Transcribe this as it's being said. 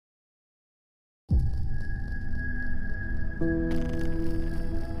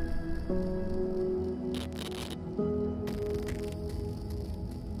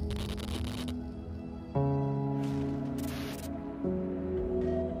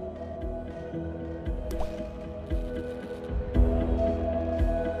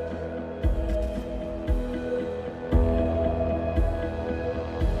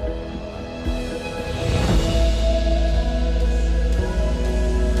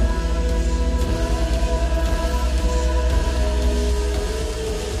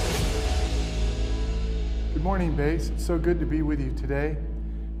Base. It's so good to be with you today.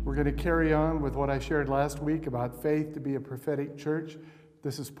 We're going to carry on with what I shared last week about faith to be a prophetic church.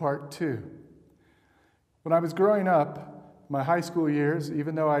 This is part 2. When I was growing up, my high school years,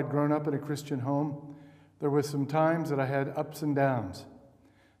 even though I'd grown up in a Christian home, there were some times that I had ups and downs.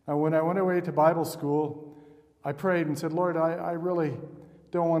 Now, when I went away to Bible school, I prayed and said, Lord, I really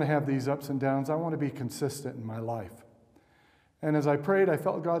don't want to have these ups and downs. I want to be consistent in my life. And as I prayed, I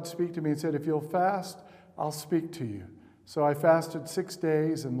felt God speak to me and said, if you'll fast, I'll speak to you. So I fasted 6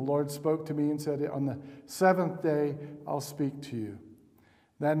 days, and the Lord spoke to me and said, on the 7th day, I'll speak to you.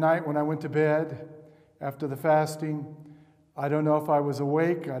 That night when I went to bed after the fasting, I don't know if I was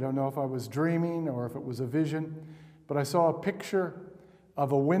awake, I don't know if I was dreaming or if it was a vision, but I saw a picture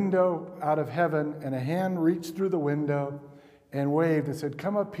of a window out of heaven, and a hand reached through the window and waved and said,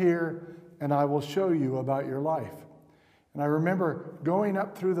 come up here and I will show you about your life. And I remember going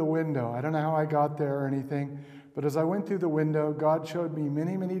up through the window. I don't know how I got there or anything, but as I went through the window, God showed me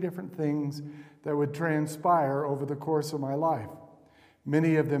many, many different things that would transpire over the course of my life.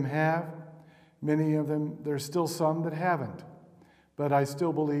 Many of them have. Many of them, there's still some that haven't. But I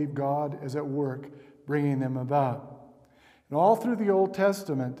still believe God is at work bringing them about. And all through the Old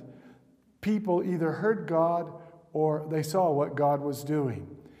Testament, people either heard God or they saw what God was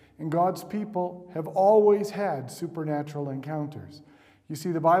doing. And God's people have always had supernatural encounters. You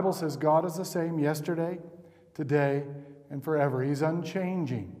see, the Bible says God is the same yesterday, today, and forever. He's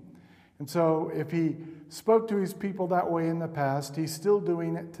unchanging. And so if he spoke to his people that way in the past, he's still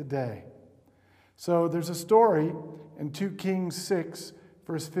doing it today. So there's a story in 2 Kings 6,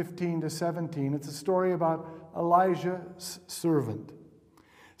 verse 15 to 17. It's a story about Elijah's servant. It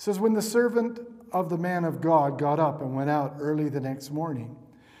says, when the servant of the man of God got up and went out early the next morning,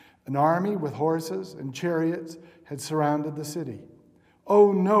 an army with horses and chariots had surrounded the city.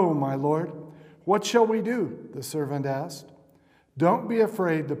 Oh no, my lord, what shall we do? The servant asked. Don't be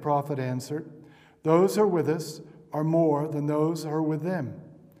afraid, the prophet answered. Those who are with us are more than those who are with them.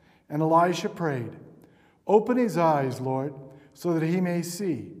 And Elisha prayed, open his eyes, Lord, so that he may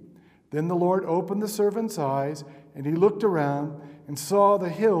see. Then the Lord opened the servant's eyes, and he looked around and saw the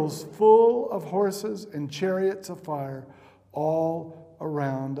hills full of horses and chariots of fire, all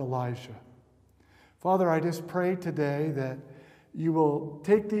around Elisha. Father, I just pray today that you will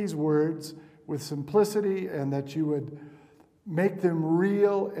take these words with simplicity and that you would make them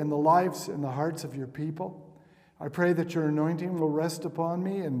real in the lives and the hearts of your people. I pray that your anointing will rest upon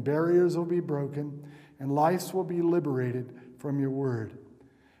me and barriers will be broken and lives will be liberated from your word.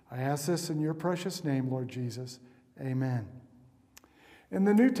 I ask this in your precious name, Lord Jesus. Amen. In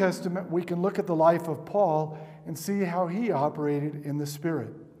the New Testament, we can look at the life of Paul and see how he operated in the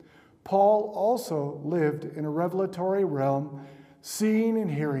Spirit. Paul also lived in a revelatory realm, seeing and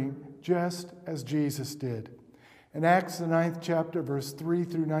hearing just as Jesus did. In Acts, the 9th chapter, verse 3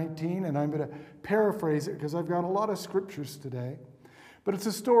 through 19, and I'm going to paraphrase it because I've got a lot of scriptures today, but it's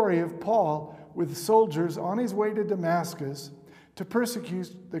a story of Paul with soldiers on his way to Damascus to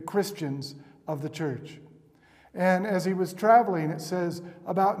persecute the Christians of the church. And as he was traveling, it says,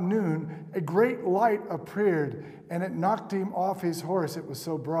 about noon, a great light appeared, and it knocked him off his horse. It was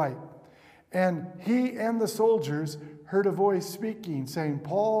so bright. And he and the soldiers heard a voice speaking, saying,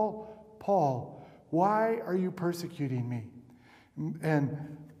 Paul, Paul, why are you persecuting me?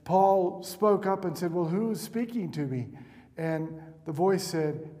 And Paul spoke up and said, well, who is speaking to me? And the voice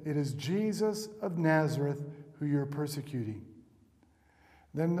said, it is Jesus of Nazareth who you're persecuting.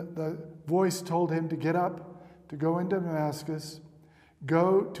 Then the voice told him to get up, to go into Damascus,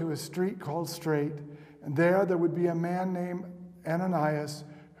 go to a street called Straight, and there would be a man named Ananias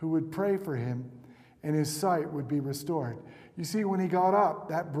who would pray for him, and his sight would be restored. You see, when he got up,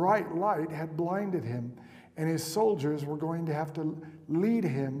 that bright light had blinded him, and his soldiers were going to have to lead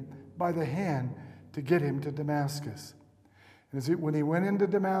him by the hand to get him to Damascus. And when he went into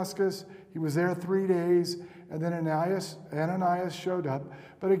Damascus, he was there 3 days, and then Ananias showed up.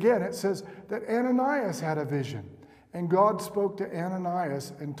 But again, it says that Ananias had a vision, and God spoke to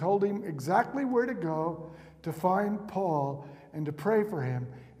Ananias and told him exactly where to go to find Paul and to pray for him.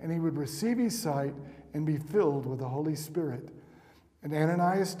 and he would receive his sight and be filled with the Holy Spirit. And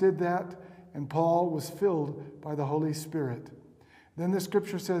Ananias did that, and Paul was filled by the Holy Spirit. Then the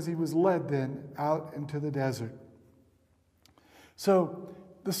scripture says he was led then out into the desert. So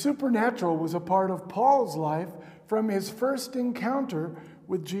the supernatural was a part of Paul's life from his first encounter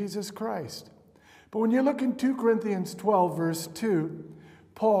with Jesus Christ. But when you look in 2 Corinthians 12, verse 2,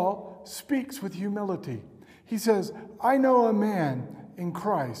 Paul speaks with humility. He says, I know a man in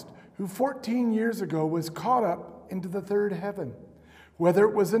Christ who 14 years ago was caught up into the third heaven. Whether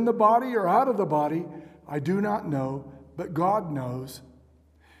it was in the body or out of the body, I do not know, but God knows.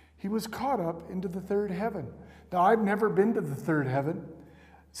 He was caught up into the third heaven. Now, I've never been to the third heaven.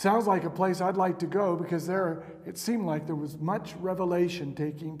 Sounds like a place I'd like to go because there it seemed like there was much revelation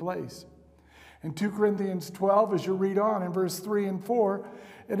taking place. In 2 Corinthians 12, as you read on in verse 3 and 4,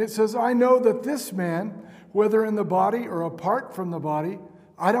 and it says, I know that this man, whether in the body or apart from the body,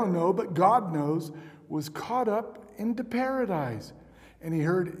 I don't know, but God knows, was caught up into paradise. And he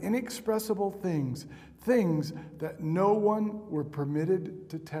heard inexpressible things, things that no one were permitted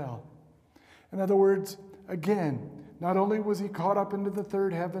to tell. In other words, again, not only was he caught up into the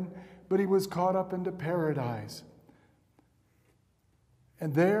third heaven, but he was caught up into paradise.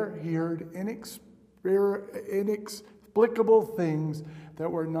 And there he heard inexplicable things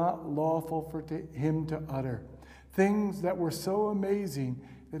that were not lawful for him to utter. Things that were so amazing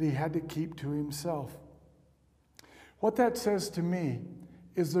that he had to keep to himself. What that says to me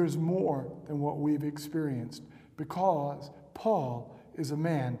is there's more than what we've experienced, because Paul is a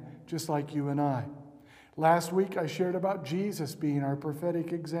man just like you and I. Last week I shared about Jesus being our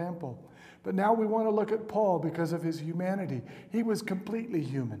prophetic example. But now we want to look at Paul because of his humanity. He was completely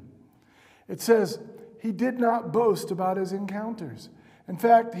human. It says he did not boast about his encounters. In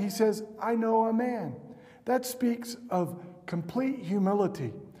fact, he says, I know a man. That speaks of complete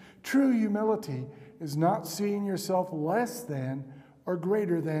humility. True humility is not seeing yourself less than or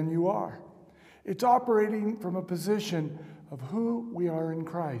greater than you are. It's operating from a position of who we are in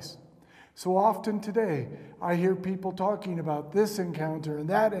Christ. So often today, I hear people talking about this encounter,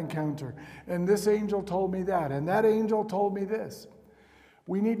 and this angel told me that, and that angel told me this.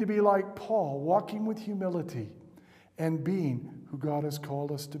 We need to be like Paul, walking with humility and being who God has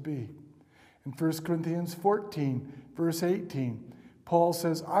called us to be. In 1 Corinthians 14, verse 18, Paul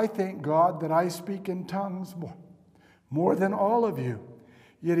says, I thank God that I speak in tongues more than all of you.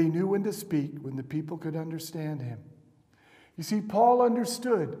 Yet he knew when to speak, when the people could understand him. You see, Paul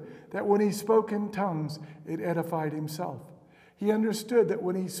understood that when he spoke in tongues, it edified himself. He understood that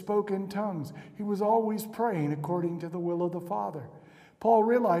when he spoke in tongues, he was always praying according to the will of the Father. Paul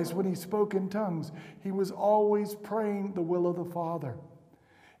realized when he spoke in tongues, he was always praying the will of the Father.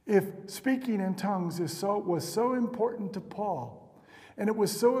 If speaking in tongues was so important to Paul, and it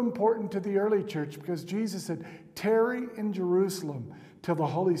was so important to the early church because Jesus said, tarry in Jerusalem till the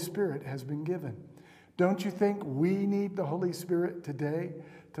Holy Spirit has been given. Don't you think we need the Holy Spirit today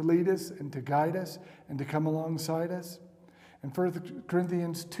to lead us and to guide us and to come alongside us? In 1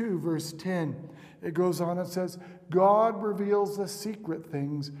 Corinthians 2, verse 10, it goes on and says, God reveals the secret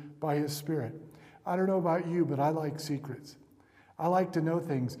things by his Spirit. I don't know about you, but I like secrets. I like to know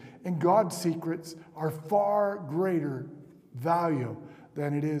things. And God's secrets are far greater value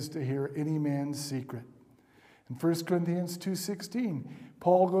than it is to hear any man's secret. In 1 Corinthians 2:16,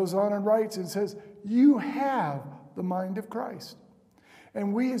 Paul goes on and writes and says, you have the mind of Christ.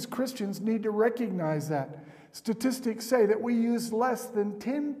 And we as Christians need to recognize that. Statistics say that we use less than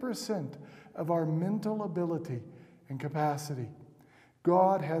 10% of our mental ability and capacity.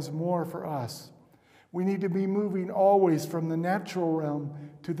 God has more for us. We need to be moving always from the natural realm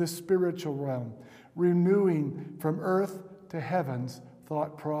to the spiritual realm, renewing from earth to heaven's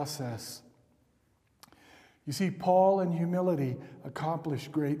thought process. You see, Paul in humility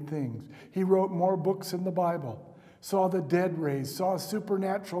accomplished great things. He wrote more books in the Bible, saw the dead raised, saw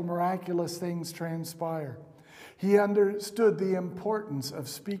supernatural, miraculous things transpire. He understood the importance of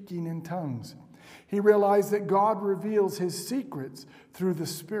speaking in tongues. He realized that God reveals his secrets through the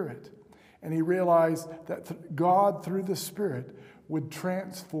Spirit. And he realized that God, through the Spirit, would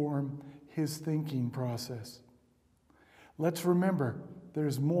transform his thinking process. Let's remember,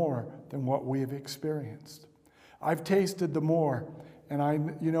 there's more than what we have experienced. I've tasted the more,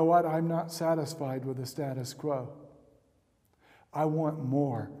 and you know what? I'm not satisfied with the status quo. I want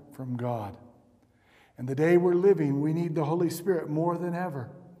more from God. And the day we're living, we need the Holy Spirit more than ever.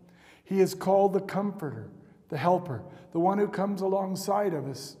 He is called the Comforter, the Helper, the one who comes alongside of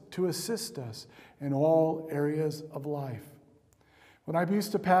us to assist us in all areas of life. When I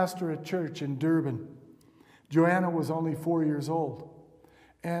used to pastor a church in Durban, Joanna was only 4 years old.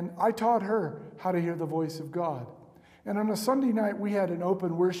 And I taught her how to hear the voice of God. And on a Sunday night, we had an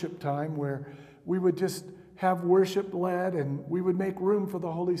open worship time where we would just have worship led and we would make room for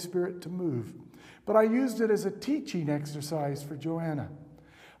the Holy Spirit to move. But I used it as a teaching exercise for Joanna.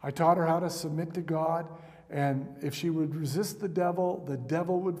 I taught her how to submit to God, and if she would resist the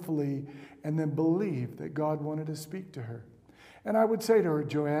devil would flee, and then believe that God wanted to speak to her. And I would say to her,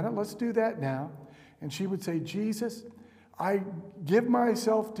 Joanna, let's do that now. And she would say, Jesus, I give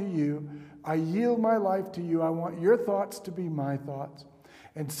myself to you. I yield my life to you. I want your thoughts to be my thoughts.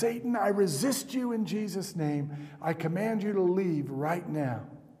 And Satan, I resist you in Jesus' name. I command you to leave right now.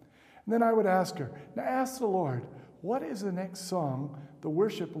 And then I would ask her, now ask the Lord, what is the next song the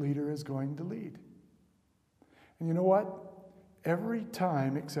worship leader is going to lead? And you know what? Every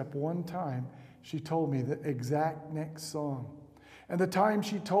time except one time, she told me the exact next song. And the time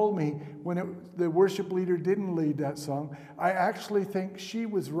she told me when the worship leader didn't lead that song, I actually think she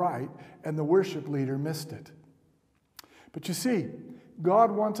was right and the worship leader missed it. But you see,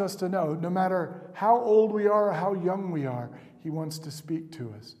 God wants us to know, no matter how old we are or how young we are, He wants to speak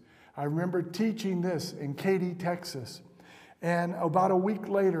to us. I remember teaching this in Katy, Texas. And about a week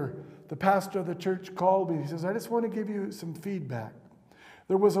later, the pastor of the church called me. He says, I just want to give you some feedback.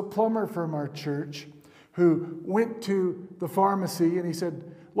 There was a plumber from our church who went to the pharmacy and he said,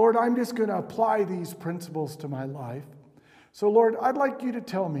 Lord, I'm just going to apply these principles to my life. So, Lord, I'd like you to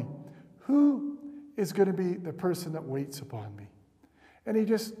tell me, who is going to be the person that waits upon me? And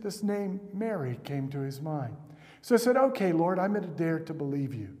this name, Mary, came to his mind. So I said, okay, Lord, I'm going to dare to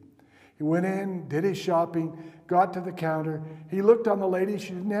believe you. He went in, did his shopping, got to the counter. He looked on the lady. She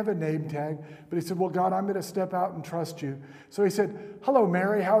didn't have a name tag. But he said, well, God, I'm going to step out and trust you. So he said, hello,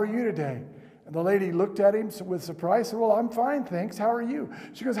 Mary, how are you today? And the lady looked at him with surprise. Said, well, I'm fine, thanks. How are you?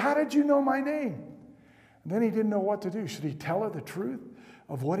 She goes, how did you know my name? And then he didn't know what to do. Should he tell her the truth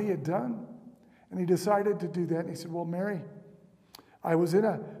of what he had done? And he decided to do that. And he said, well, Mary, I was in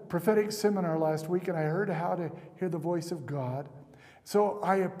a prophetic seminar last week, and I heard how to hear the voice of God. So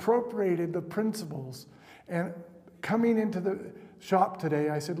I appropriated the principles, and coming into the shop today,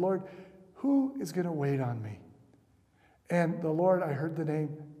 I said, Lord, who is going to wait on me? And the Lord, I heard the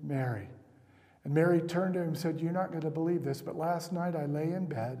name Mary. And Mary turned to him and said, you're not going to believe this, but last night I lay in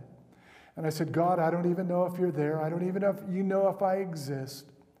bed, and I said, God, I don't even know if you're there. I don't even know if you know if I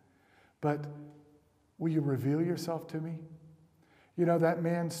exist, but will you reveal yourself to me? You know, that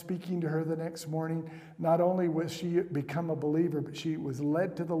man speaking to her the next morning, not only was she become a believer, but she was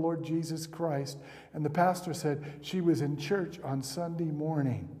led to the Lord Jesus Christ. And the pastor said she was in church on Sunday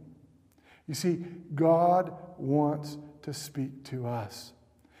morning. You see, God wants to speak to us.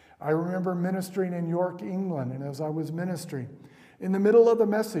 I remember ministering in York, England, and as I was ministering, in the middle of the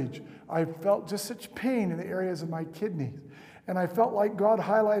message, I felt just such pain in the areas of my kidneys. And I felt like God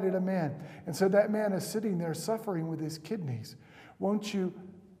highlighted a man and said, that man is sitting there suffering with his kidneys. Won't you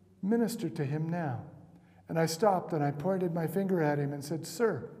minister to him now? And I stopped and I pointed my finger at him and said,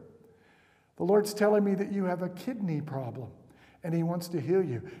 sir, the Lord's telling me that you have a kidney problem and He wants to heal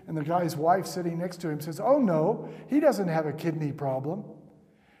you. And the guy's wife sitting next to him says, oh no, he doesn't have a kidney problem.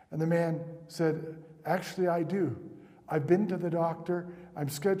 And the man said, actually I do. I've been to the doctor. I'm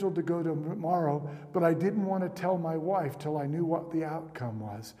scheduled to go tomorrow, but I didn't want to tell my wife till I knew what the outcome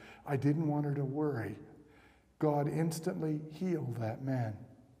was. I didn't want her to worry. God instantly healed that man.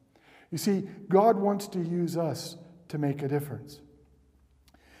 You see, God wants to use us to make a difference.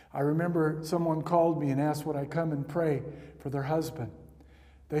 I remember someone called me and asked would I come and pray for their husband.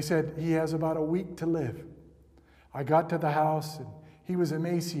 They said he has about a week to live. I got to the house and he was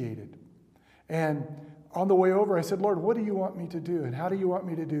emaciated. And on the way over, I said, Lord, what do you want me to do? And how do you want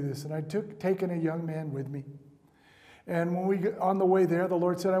me to do this? And I taken a young man with me. And when we got on the way there, the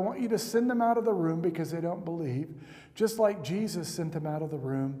Lord said, I want you to send them out of the room because they don't believe, just like Jesus sent them out of the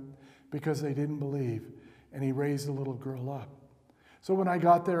room because they didn't believe. And He raised the little girl up. So when I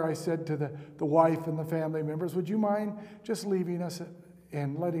got there, I said to the wife and the family members, would you mind just leaving us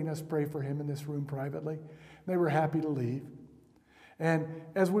and letting us pray for him in this room privately? And they were happy to leave. And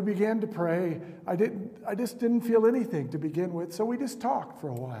as we began to pray, I just didn't feel anything to begin with, so we just talked for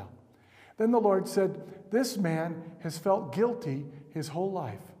a while. Then the Lord said, this man has felt guilty his whole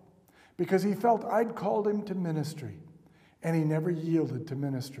life because he felt I'd called him to ministry, and he never yielded to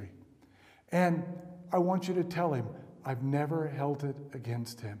ministry. And I want you to tell him, I've never held it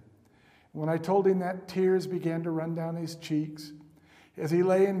against him. When I told him that, tears began to run down his cheeks. As he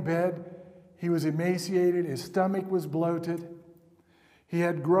lay in bed, he was emaciated, his stomach was bloated. He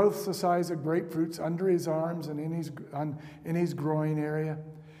had growths the size of grapefruits under his arms and in his groin area.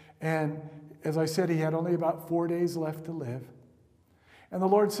 And as I said, he had only about 4 days left to live. And the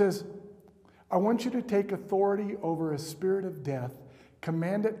Lord says, I want you to take authority over a spirit of death,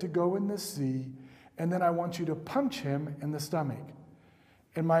 command it to go in the sea, and then I want you to punch him in the stomach.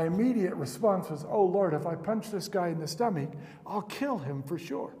 And my immediate response was, oh Lord, if I punch this guy in the stomach, I'll kill him for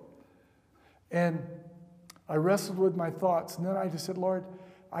sure. And I wrestled with my thoughts, and then I just said, Lord,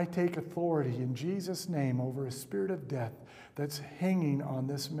 I take authority in Jesus' name over a spirit of death that's hanging on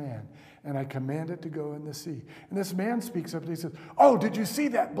this man. And I command it to go in the sea. And this man speaks up and he says, oh, did you see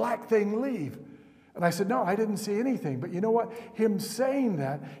that black thing leave? And I said, no, I didn't see anything. But you know what? Him saying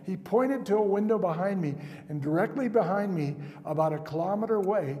that, he pointed to a window behind me, and directly behind me, about 1 kilometer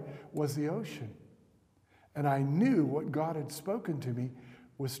away, was the ocean. And I knew what God had spoken to me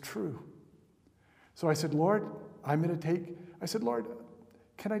was true. So I said, Lord, I said, Lord,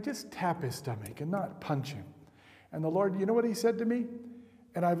 can I just tap his stomach and not punch him? And the Lord, you know what he said to me?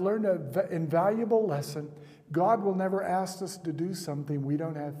 And I've learned an invaluable lesson. God will never ask us to do something we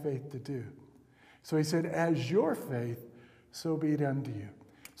don't have faith to do. So he said, as your faith, so be it unto you.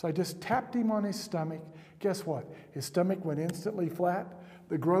 So I just tapped him on his stomach. Guess what? His stomach went instantly flat.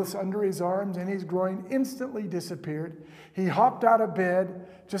 The growths under his arms and his groin instantly disappeared. He hopped out of bed,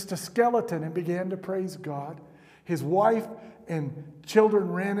 just a skeleton, and began to praise God. His wife and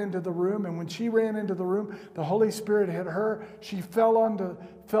children ran into the room, and when she ran into the room, the Holy Spirit hit her. She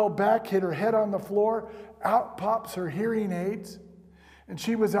fell back, hit her head on the floor. Out pops her hearing aids. And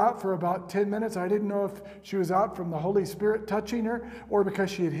she was out for about 10 minutes. I didn't know if she was out from the Holy Spirit touching her or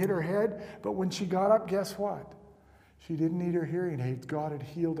because she had hit her head. But when she got up, guess what? She didn't need her hearing aids. God had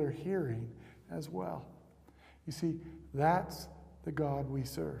healed her hearing as well. You see, that's the God we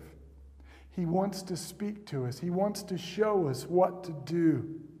serve. He wants to speak to us. He wants to show us what to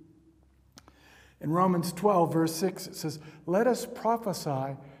do. In Romans 12, verse 6, it says, let us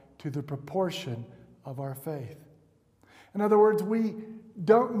prophesy to the proportion of our faith. In other words, we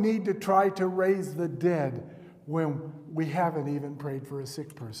don't need to try to raise the dead when we haven't even prayed for a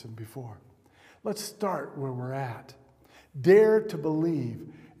sick person before. Let's start where we're at. Dare to believe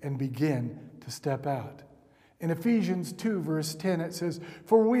and begin to step out. In Ephesians 2, verse 10, it says,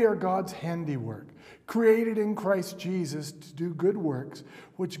 for we are God's handiwork, created in Christ Jesus to do good works,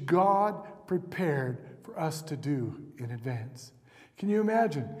 which God prepared for us to do in advance. Can you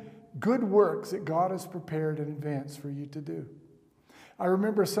imagine? Good works that God has prepared in advance for you to do. I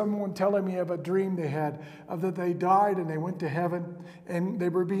remember someone telling me of a dream they had of that they died and they went to heaven and they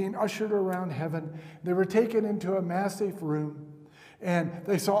were being ushered around heaven. They were taken into a massive room and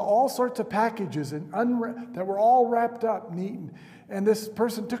they saw all sorts of packages and that were all wrapped up neat. And this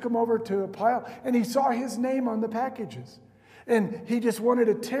person took them over to a pile and he saw his name on the packages. And he just wanted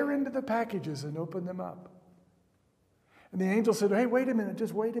to tear into the packages and open them up. And the angel said, hey, wait a minute,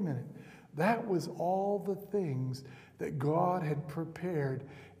 just wait a minute. That was all the things that God had prepared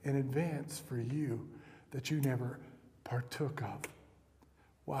in advance for you that you never partook of.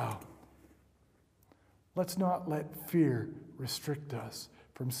 Wow. Let's not let fear restrict us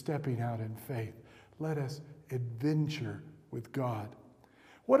from stepping out in faith. Let us adventure with God.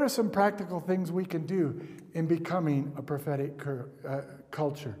 What are some practical things we can do in becoming a prophetic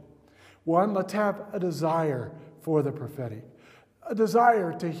culture? One, let's have a desire for the prophetic. A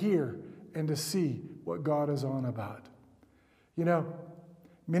desire to hear and to see what God is on about. You know,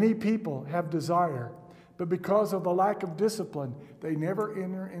 many people have desire, but because of the lack of discipline, they never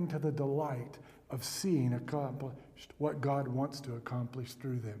enter into the delight of seeing accomplished what God wants to accomplish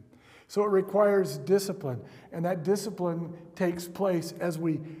through them. So it requires discipline, and that discipline takes place as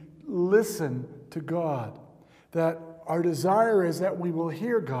we listen to God. That our desire is that we will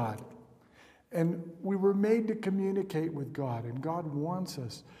hear God. And we were made to communicate with God, and God wants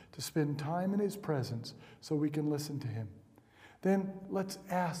us to spend time in His presence so we can listen to Him. Then let's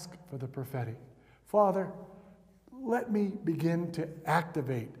ask for the prophetic. Father, let me begin to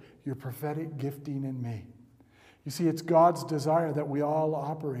activate your prophetic gifting in me. You see, it's God's desire that we all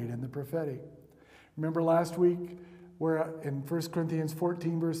operate in the prophetic. Remember last week where in 1 Corinthians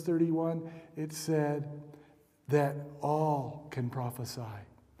 14, verse 31, it said that all can prophesy.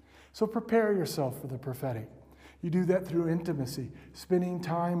 So prepare yourself for the prophetic. You do that through intimacy, spending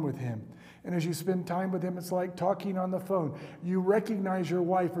time with Him. And as you spend time with Him, it's like talking on the phone. You recognize your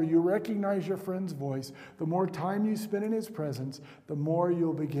wife or you recognize your friend's voice. The more time you spend in His presence, the more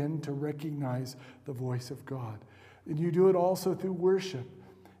you'll begin to recognize the voice of God. And you do it also through worship,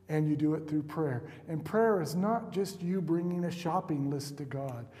 and you do it through prayer. And prayer is not just you bringing a shopping list to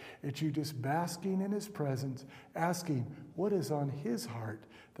God. It's you just basking in His presence, asking, what is on His heart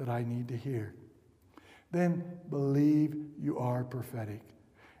that I need to hear? Then believe you are prophetic.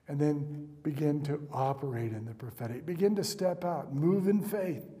 And then begin to operate in the prophetic. Begin to step out, move in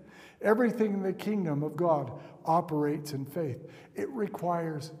faith. Everything in the kingdom of God operates in faith. It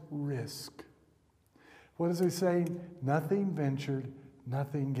requires risk. What does it say? Nothing ventured,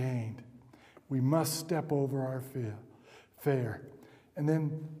 nothing gained. We must step over our fear. And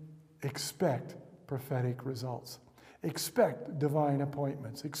then expect prophetic results. Expect divine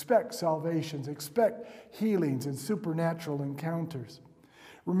appointments. Expect salvations. Expect healings and supernatural encounters.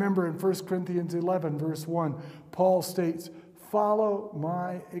 Remember in 1 Corinthians 11, verse 1, Paul states, "Follow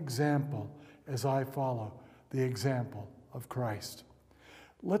my example as I follow the example of Christ."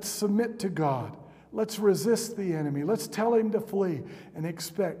 Let's submit to God. Let's resist the enemy. Let's tell him to flee and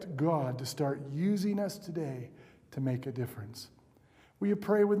expect God to start using us today to make a difference. Will you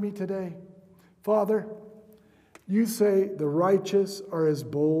pray with me today? Father, you say the righteous are as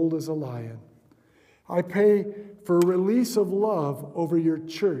bold as a lion. I pray for a release of love over your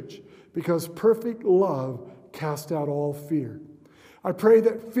church because perfect love casts out all fear. I pray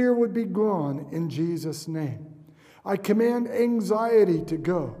that fear would be gone in Jesus' name. I command anxiety to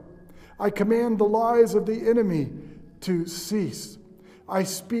go. I command the lies of the enemy to cease. I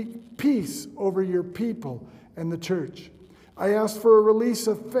speak peace over your people and the church. I ask for a release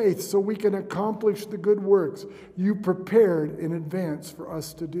of faith so we can accomplish the good works you prepared in advance for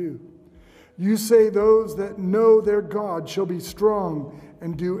us to do. You say those that know their God shall be strong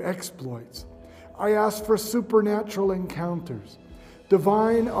and do exploits. I ask for supernatural encounters,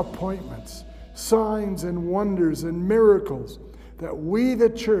 divine appointments, signs and wonders and miracles, that we, the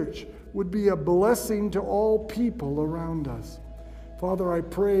church, would be a blessing to all people around us. Father, I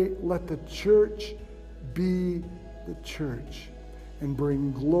pray, let the church be the church and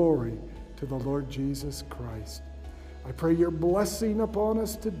bring glory to the Lord Jesus Christ. I pray your blessing upon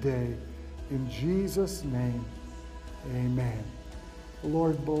us today. In Jesus' name, amen. The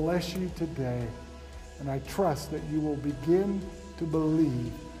Lord bless you today, and I trust that you will begin to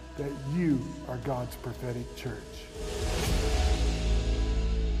believe that you are God's prophetic church.